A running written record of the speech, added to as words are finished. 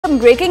some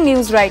breaking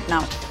news right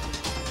now.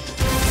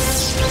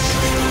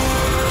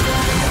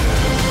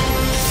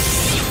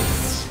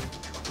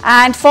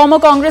 And former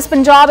Congress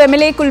Punjab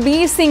MLA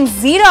Kulbir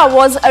Zira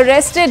was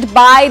arrested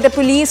by the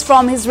police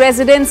from his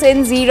residence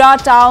in Zira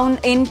town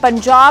in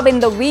Punjab in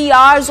the wee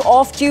hours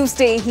of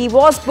Tuesday. He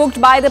was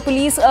booked by the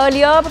police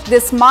earlier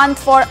this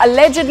month for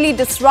allegedly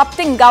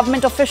disrupting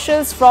government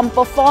officials from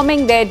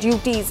performing their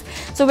duties.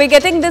 So we're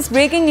getting this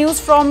breaking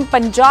news from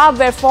Punjab,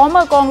 where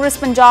former Congress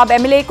Punjab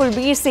MLA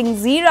Kulbir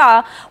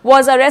Zira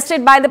was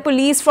arrested by the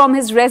police from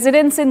his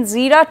residence in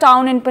Zira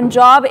town in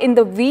Punjab in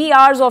the wee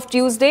hours of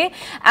Tuesday,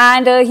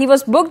 and he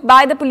was booked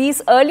by the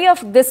police earlier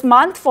this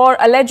month for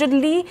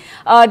allegedly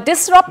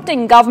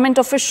disrupting government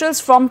officials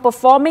from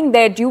performing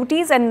their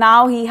duties, and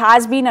now he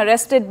has been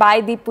arrested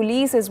by the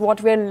police is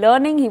what we're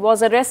learning. He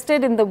was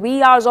arrested in the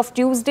wee hours of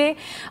Tuesday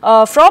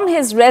from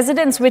his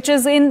residence, which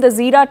is in the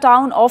Zira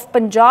town of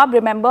Punjab.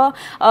 Remember,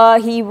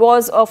 he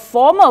was a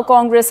former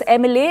Congress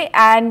MLA,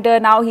 and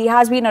now he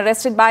has been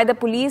arrested by the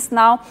police.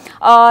 Now,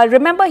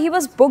 remember, he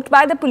was booked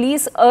by the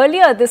police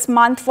earlier this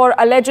month for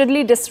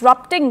allegedly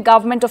disrupting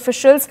government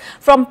officials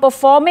from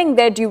performing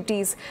their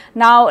duties.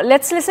 Now,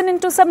 let's listen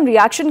into some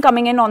reaction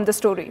coming in on the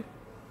story.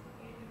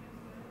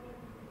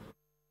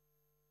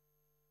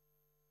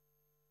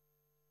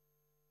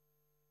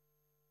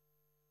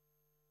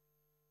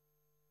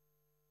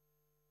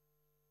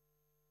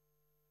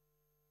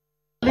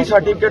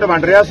 Certificate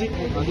बन रहा सी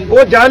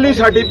वो जाली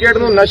certificate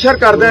नूं नशर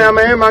करदे आ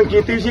मैं मंग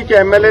कीती सी कि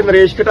MLA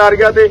नरेश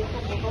कटारिया ते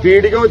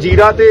वीडियो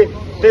जीरा ते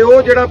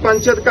ਉਹ ਜਿਹੜਾ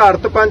ਪੰਚ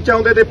ਅਧਿਕਾਰਤ ਪੰਚ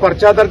ਆਉਂਦੇ ਤੇ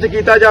ਪਰਚਾ ਦਰਜ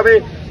ਕੀਤਾ ਜਾਵੇ।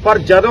 ਪਰ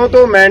ਜਦੋਂ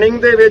ਤੋਂ ਮੈਨਿੰਗ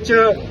ਦੇ ਵਿੱਚ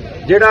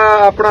ਜਿਹੜਾ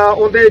ਆਪਣਾ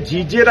ਉਹਦੇ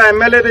ਜੀਜੇ ਦਾ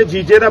MLA ਦੇ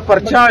ਜੀਜੇ ਦਾ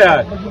ਪਰਚਾ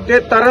ਆਇਆ ਤੇ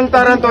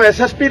ਤਰਨਤਾਰਨ ਤੋਂ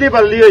SSP ਦੀ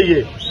ਬਦਲੀ ਹੋਈ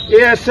ਏ।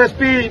 ਇਹ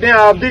SSP ਨੇ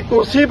ਆਪਦੀ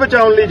ਕੁਰਸੀ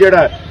ਬਚਾਉਣ ਲਈ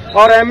ਜਿਹੜਾ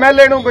ਔਰ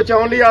MLA ਨੂੰ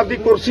ਬਚਾਉਣ ਲਈ ਆਪਦੀ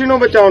ਕੁਰਸੀ ਨੂੰ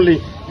ਬਚਾਉਣ ਲਈ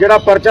ਜਿਹੜਾ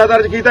ਪਰਚਾ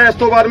ਦਰਜ ਕੀਤਾ। ਇਸ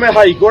ਤੋਂ ਬਾਅਦ ਮੈਂ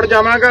ਹਾਈ ਕੋਰਟ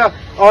ਜਾਵਾਂਗਾ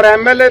ਔਰ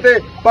MLA ਤੇ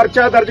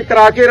ਪਰਚਾ ਦਰਜ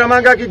ਕਰਾ ਕੇ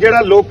ਰਵਾਂਗਾ ਕਿ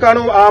ਜਿਹੜਾ ਲੋਕਾਂ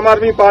ਨੂੰ ਆਮ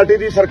ਆਦਮੀ ਪਾਰਟੀ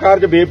ਦੀ ਸਰਕਾਰ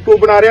 'ਚ ਬੇਵਕੂਫ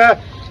ਬਣਾ ਰਿਹਾ।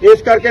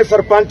 ਇਸ ਕਰਕੇ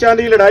ਸਰਪੰਚਾਂ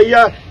ਦੀ ਲੜਾਈ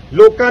ਆ,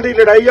 ਲੋਕਾਂ ਦੀ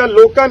ਲੜਾਈ ਆ।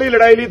 ਲੋਕਾਂ ਦੀ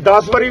ਲੜਾਈ ਲਈ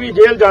 10 ਵਾਰੀ ਵੀ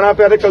ਜੇਲ੍ਹ ਜਾਣਾ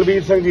ਪਿਆ ਤੇ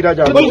ਕੁਲਬੀਰ ਸਿੰਘ ਜ਼ੀਰਾ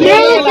ਜਾ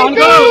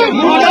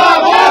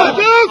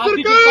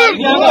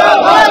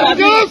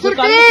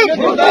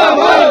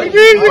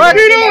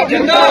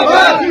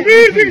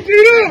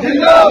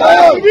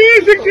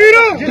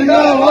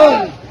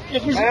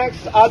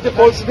ਅੱਜ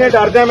ਪੁਲਿਸ ਨੇ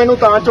ਡਰਦਿਆਂ ਮੈਨੂੰ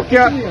ਤਾਂ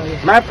ਚੁੱਕਿਆ।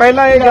 ਮੈਂ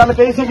ਪਹਿਲਾਂ ਇਹ ਗੱਲ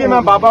ਕਹੀ ਸੀ ਕਿ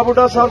ਮੈਂ ਬਾਬਾ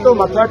ਬੁੱਢਾ ਸਾਹਿਬ ਤੋਂ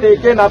ਮੱਥਾ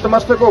ਟੇਕ ਕੇ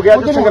ਨਤਮਸਤਕ ਹੋ ਗਿਆ।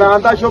 ਅੱਜ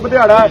ਸੰਗਰਾਂਦ ਦਾ ਸ਼ੁਭ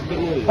ਦਿਹਾੜਾ ਹੈ,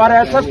 ਪਰ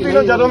SSP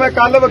ਨੂੰ ਜਦੋਂ ਮੈਂ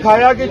ਕੱਲ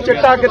ਵਿਖਾਇਆ ਕਿ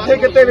ਚਿੱਟਾ ਕਿੱਥੇ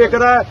ਕਿੱਥੇ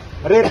ਵਿਕਦਾ,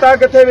 ਰੇਤਾ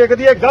ਕਿੱਥੇ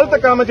ਵਿਕਦੀ ਹੈ, ਗਲਤ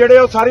ਕੰਮ ਜਿਹੜੇ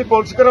ਉਹ ਸਾਰੀ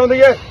ਪੁਲਿਸ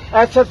ਕਰਾਉਂਦੀ ਹੈ।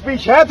 SSP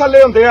ਸ਼ਹਿ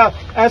ਥੱਲੇ ਹੁੰਦੇ ਆ।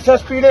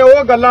 SSP ਨੇ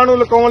ਉਹ ਗੱਲਾਂ ਨੂੰ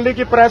ਲੁਕਾਉਣ ਲਈ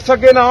ਕਿ ਪ੍ਰੈਸ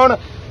ਅੱਗੇ ਨਾ ਆਉਣ,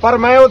 ਪਰ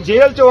ਮੈਂ ਉਹ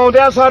ਜੇਲ੍ਹ 'ਚ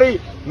ਆਉਂਦਿਆਂ ਸਾਰੀ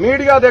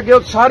ਮੀਡੀਆ ਦੇ ਅੱਗੇ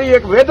ਸਾਰੀ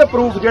ਇੱਕ ਵਿਦ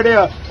ਪ੍ਰੂਫ ਜਿਹੜੇ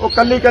ਆ ਉਹ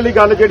ਕੱਲੀ ਕੱਲੀ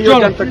ਗੱਲ ਜਿਹੜੀ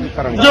ਉਹ ਜਨਤਕ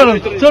ਕਰਾਂਗੇ।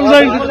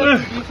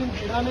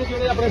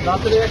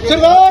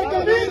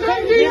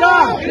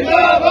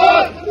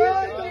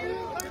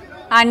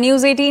 And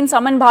News 18's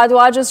Aman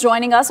Bhardwaj is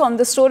joining us on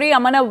this story.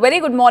 Aman, a very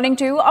good morning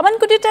to you. Aman,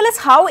 could you tell us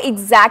how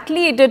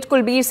exactly did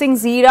Kulbir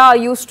Zira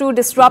used to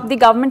disrupt the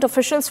government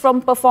officials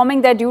from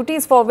performing their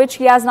duties, for which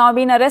he has now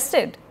been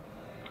arrested?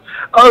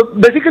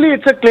 Basically,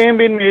 it's a claim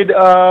being made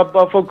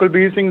for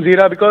Kulbir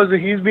Zira because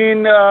he's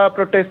been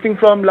protesting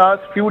from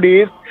last few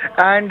days,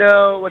 and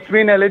what's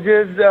been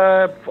alleged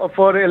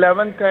for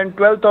 11th and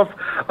 12th of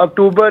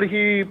October,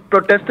 he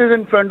protested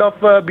in front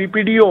of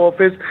BPDO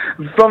office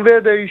from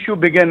where the issue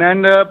began,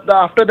 and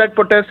after that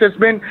protest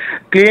it's been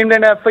claimed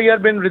and FIR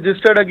been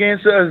registered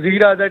against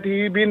Zira that he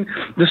been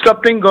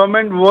disrupting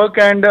government work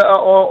and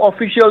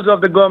officials of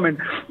the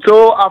government.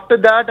 So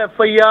after that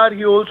FIR,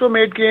 he also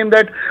made claim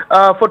that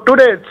for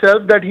today itself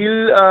that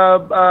he'll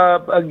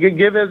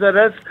give his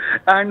arrest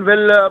and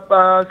will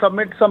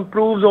submit some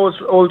proofs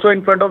also in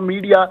front of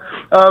media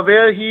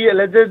where he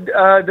alleged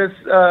this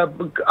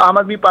Aam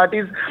Aadmi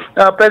Party's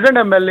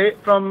present MLA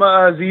from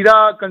Zira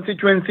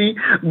constituency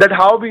that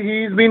how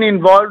he's been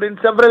involved in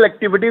several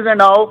activities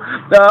and how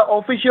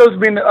officials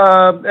been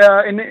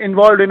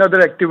involved in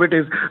other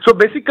activities. So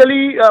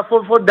basically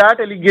for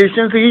that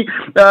allegations he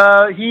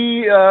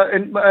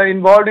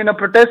involved in a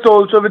protest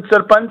also with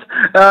Sarpanch.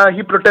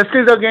 He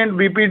protested against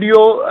BPDO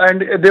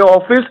and the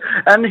office,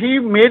 and he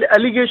made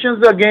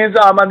allegations against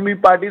Aam Aadmi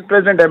Party's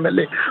present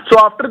MLA. So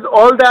after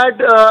all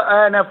that,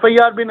 an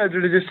FIR been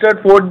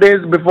registered 4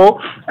 days before,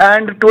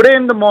 and today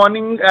in the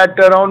morning at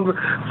around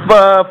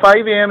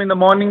 5 AM in the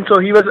morning, so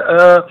he was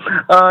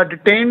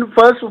detained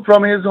first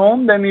from his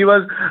home, then he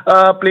was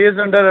placed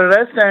under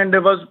arrest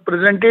and was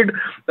presented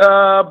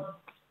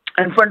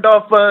in front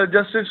of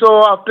justice. So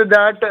after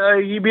that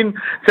he been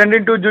sent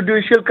into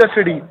judicial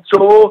custody.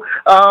 So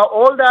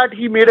all that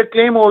he made a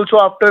claim also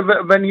after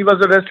when he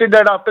was arrested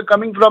that after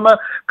coming from a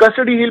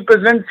custody he'll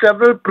present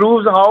several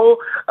proofs how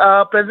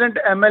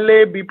present MLA,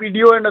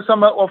 BPDO and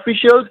some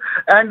officials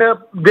and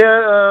their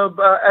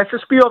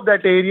SSP of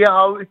that area,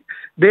 how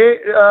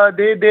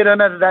they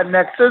run a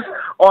nexus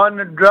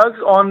on drugs,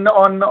 on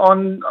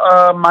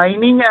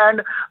mining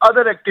and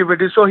other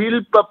activities. So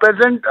he'll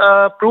present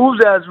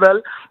proofs as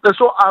well.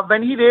 So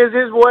when he raised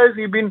his voice,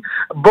 he been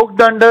booked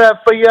under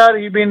FIR,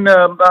 he been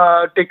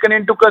taken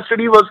into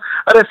custody, was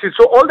arrested.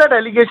 So all that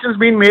allegations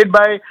being made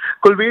by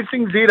Kulbir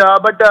Zira,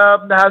 but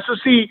has to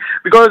see,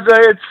 because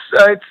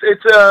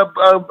it's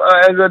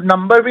a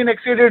number been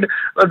exceeded,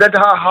 that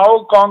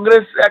how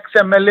Congress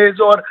ex-MLAs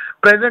or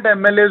present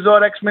MLAs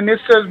or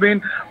ex-ministers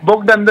been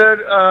booked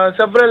under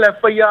several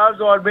FIRs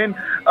or been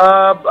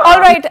all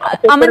right,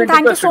 Aman,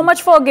 thank you so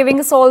much for giving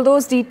us all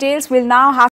those details. We'll now have